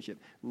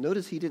relationship.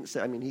 Notice he didn't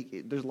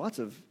say, there's lots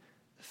of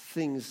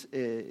things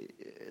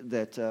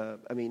like a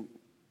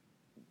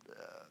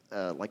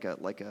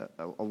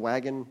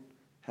wagon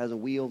has a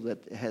wheel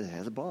that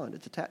has a bond.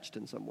 It's attached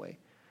in some way.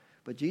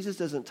 But Jesus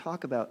doesn't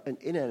talk about an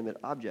inanimate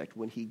object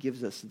when he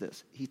gives us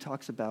this. He's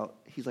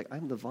like,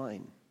 I'm the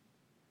vine.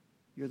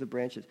 You're the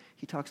branches.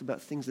 He talks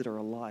about things that are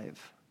alive.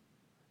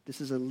 This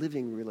is a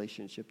living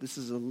relationship. This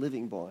is a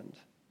living bond.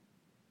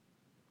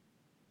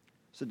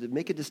 So to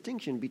make a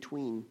distinction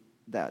between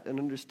that and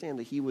understand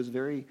that he was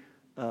very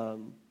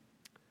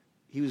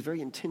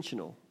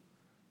intentional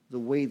the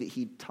way that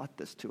he taught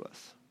this to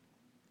us.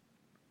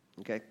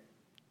 Okay?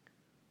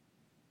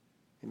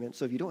 Amen.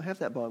 So if you don't have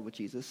that bond with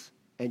Jesus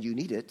and you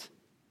need it,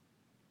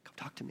 come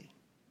talk to me.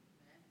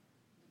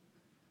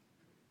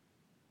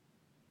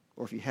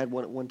 Or if you had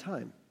one at one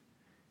time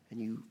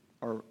and you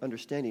are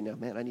understanding now,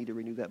 man, I need to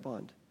renew that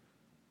bond.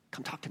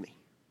 Come talk to me.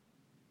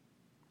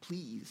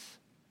 Please.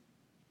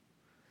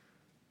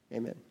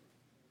 Amen.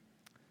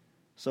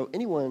 So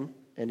anyone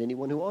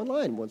who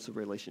online wants a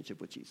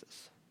relationship with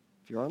Jesus,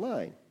 if you're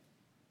online,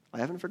 I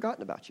haven't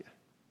forgotten about you.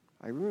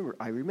 I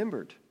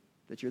remembered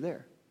that you're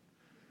there.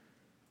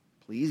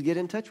 Please get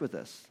in touch with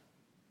us.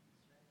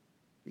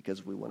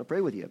 because we want to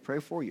pray with you, pray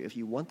for you if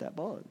you want that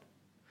bond.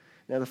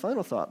 Now, the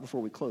final thought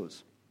before we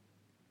close.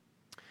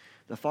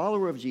 The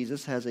follower of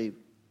Jesus has a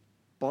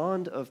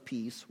bond of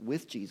peace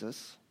with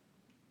Jesus,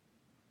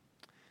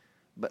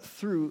 but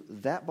through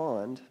that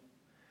bond,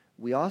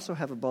 we also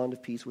have a bond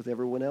of peace with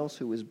everyone else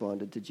who is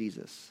bonded to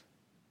Jesus.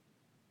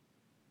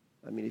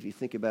 I mean, if you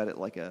think about it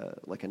like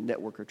a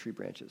network of tree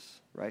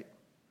branches, right?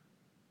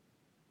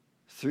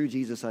 Through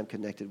Jesus, I'm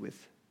connected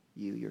with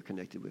you. You're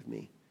connected with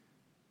me.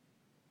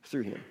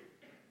 Through him.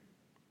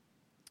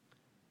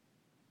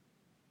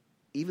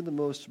 Even the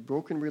most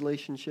broken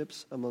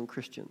relationships among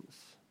Christians,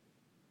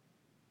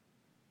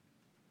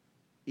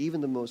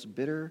 even the most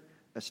bitter,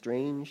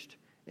 estranged,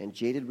 and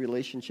jaded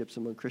relationships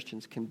among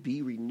Christians can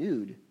be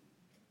renewed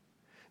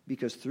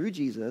because through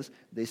Jesus,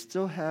 they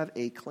still have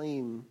a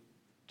claim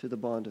to the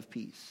bond of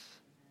peace.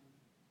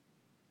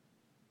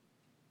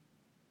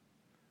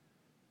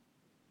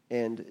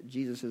 And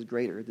Jesus is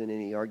greater than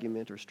any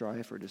argument or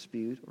strife or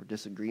dispute or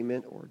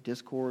disagreement or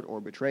discord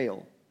or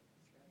betrayal.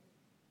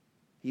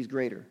 He's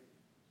greater.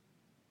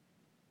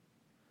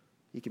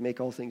 He can make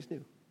all things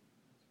new.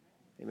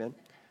 Amen?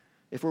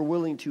 If we're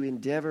willing to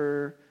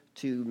endeavor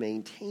to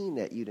maintain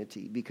that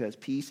unity, because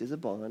peace is a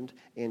bond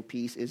and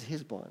peace is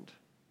his bond.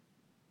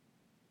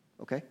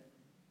 Okay?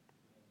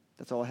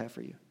 That's all I have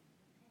for you.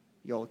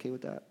 You all okay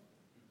with that?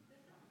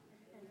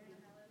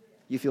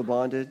 You feel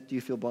bonded? Do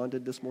you feel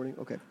bonded this morning?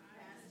 Okay.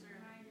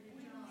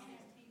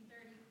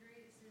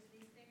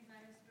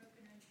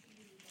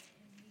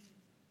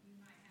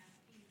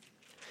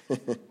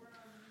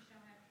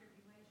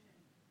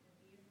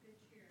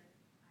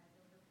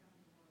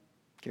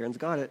 Karen's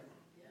got it.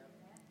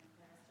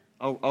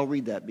 I'll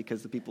read that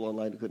because the people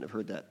online couldn't have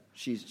heard that.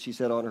 She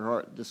said on her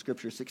heart, the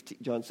scripture,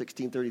 John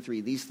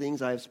 16:33, these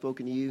things I have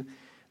spoken to you,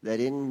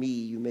 that in me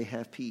you may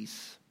have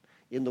peace.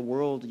 In the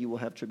world you will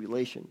have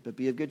tribulation, but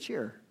be of good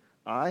cheer.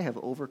 I have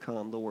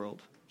overcome the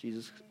world.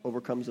 Jesus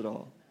overcomes it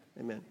all.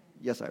 Amen.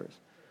 Yes, Iris.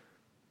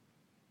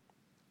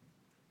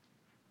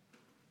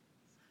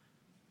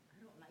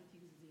 I don't like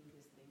using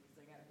this thing because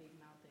I got a big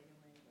mouth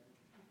anyway,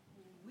 but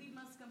we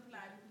must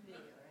comply with the video,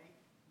 right?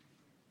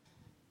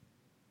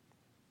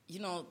 You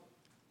know,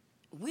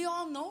 we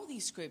all know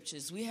these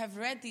scriptures. We have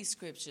read these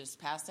scriptures.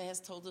 Pastor has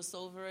told us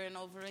over and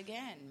over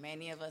again.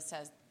 Many of us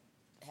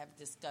have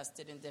discussed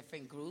it in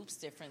different groups,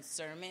 different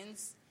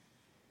sermons.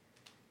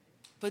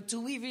 But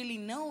do we really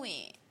know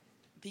it?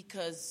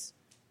 Because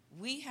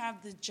we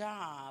have the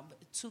job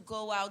to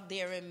go out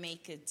there and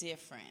make a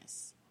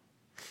difference.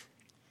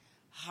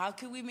 How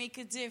can we make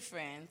a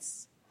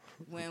difference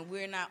when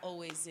we're not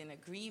always in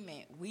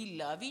agreement? We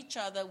love each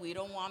other. We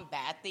don't want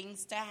bad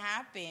things to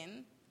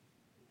happen.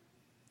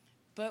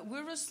 But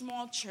we're a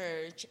small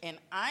church, and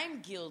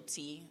I'm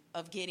guilty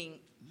of getting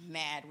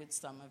mad with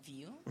some of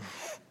you.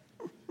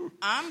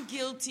 I'm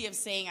guilty of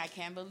saying, I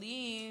can't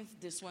believe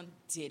this one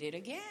did it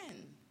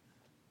again.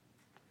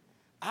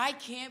 I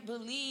can't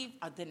believe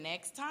the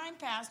next time,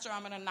 Pastor,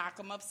 I'm going to knock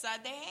him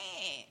upside the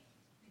head.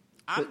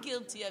 I'm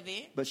guilty of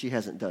it. But she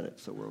hasn't done it,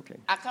 so we're okay.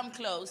 I come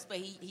close, but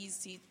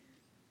he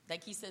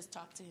like he says,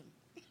 talk to him.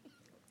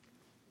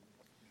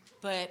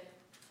 But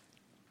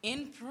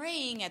in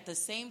praying at the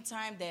same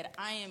time that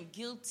I am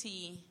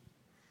guilty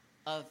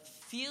of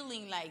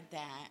feeling like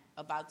that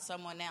about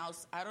someone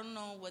else, I don't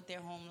know what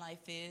their home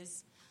life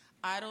is.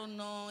 I don't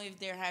know if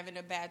they're having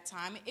a bad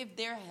time, if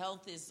their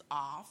health is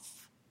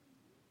off.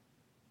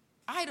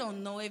 I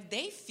don't know if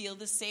they feel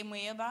the same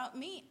way about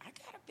me. I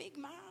got a big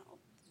mouth.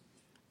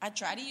 I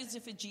try to use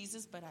it for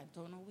Jesus, but I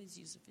don't always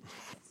use it for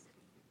Jesus.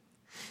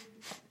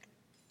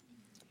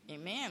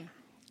 Amen.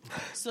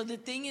 So the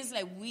thing is,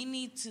 like, we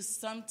need to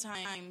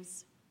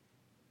sometimes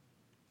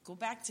go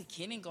back to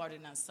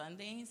kindergarten on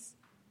Sundays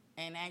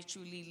and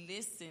actually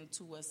listen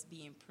to what's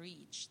being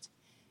preached,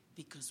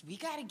 because we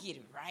got to get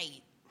it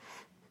right.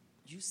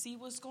 You see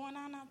what's going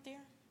on out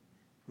there?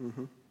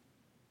 Mm-hmm.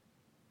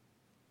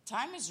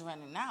 Time is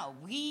running out.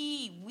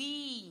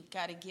 We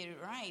got to get it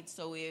right.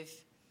 So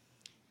if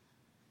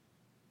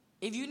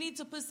you need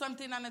to put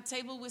something on the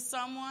table with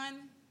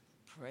someone,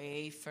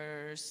 pray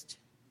first.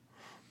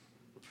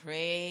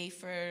 Pray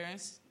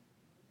first.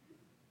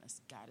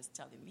 God is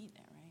telling me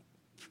that, right?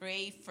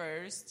 Pray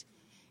first.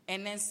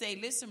 And then say,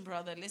 listen,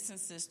 brother, listen,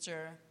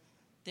 sister,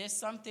 there's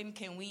something,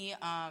 can we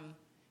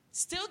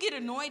still get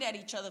annoyed at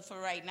each other for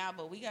right now,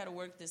 but we got to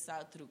work this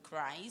out through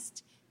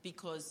Christ,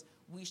 because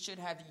we should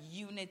have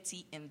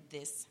unity in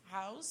this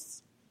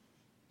house.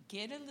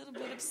 Get a little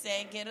bit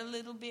upset, get a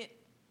little bit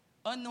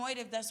annoyed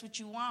if that's what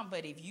you want,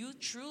 but if you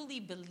truly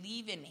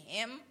believe in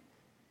him,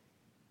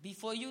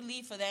 before you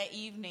leave for that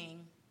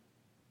evening,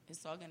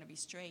 it's all going to be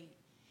straight.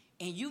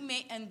 And you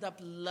may end up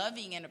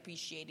loving and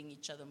appreciating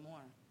each other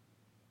more.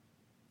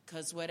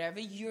 Because whatever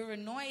you're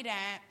annoyed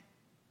at,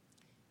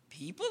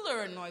 people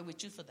are annoyed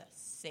with you for the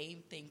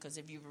same thing. Because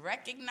if you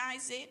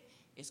recognize it,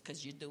 it's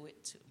because you do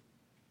it too.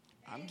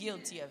 I'm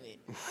guilty of it.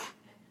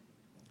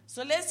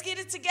 So let's get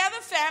it together,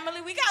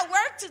 family. We got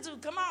work to do.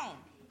 Come on.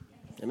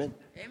 Amen.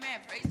 Amen.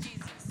 Praise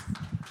Jesus.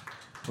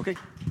 Okay.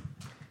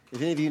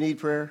 If any of you need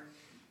prayer,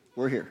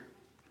 we're here.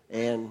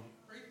 And,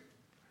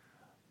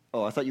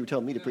 oh, I thought you were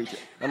telling me to preach it.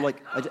 I'm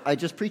like, I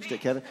just preached it,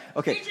 Kevin.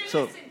 Okay,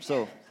 so.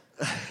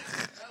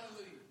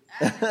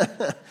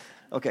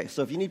 Okay,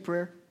 so if you need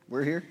prayer,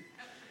 we're here.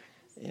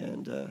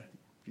 And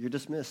you're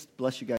dismissed. Bless you guys.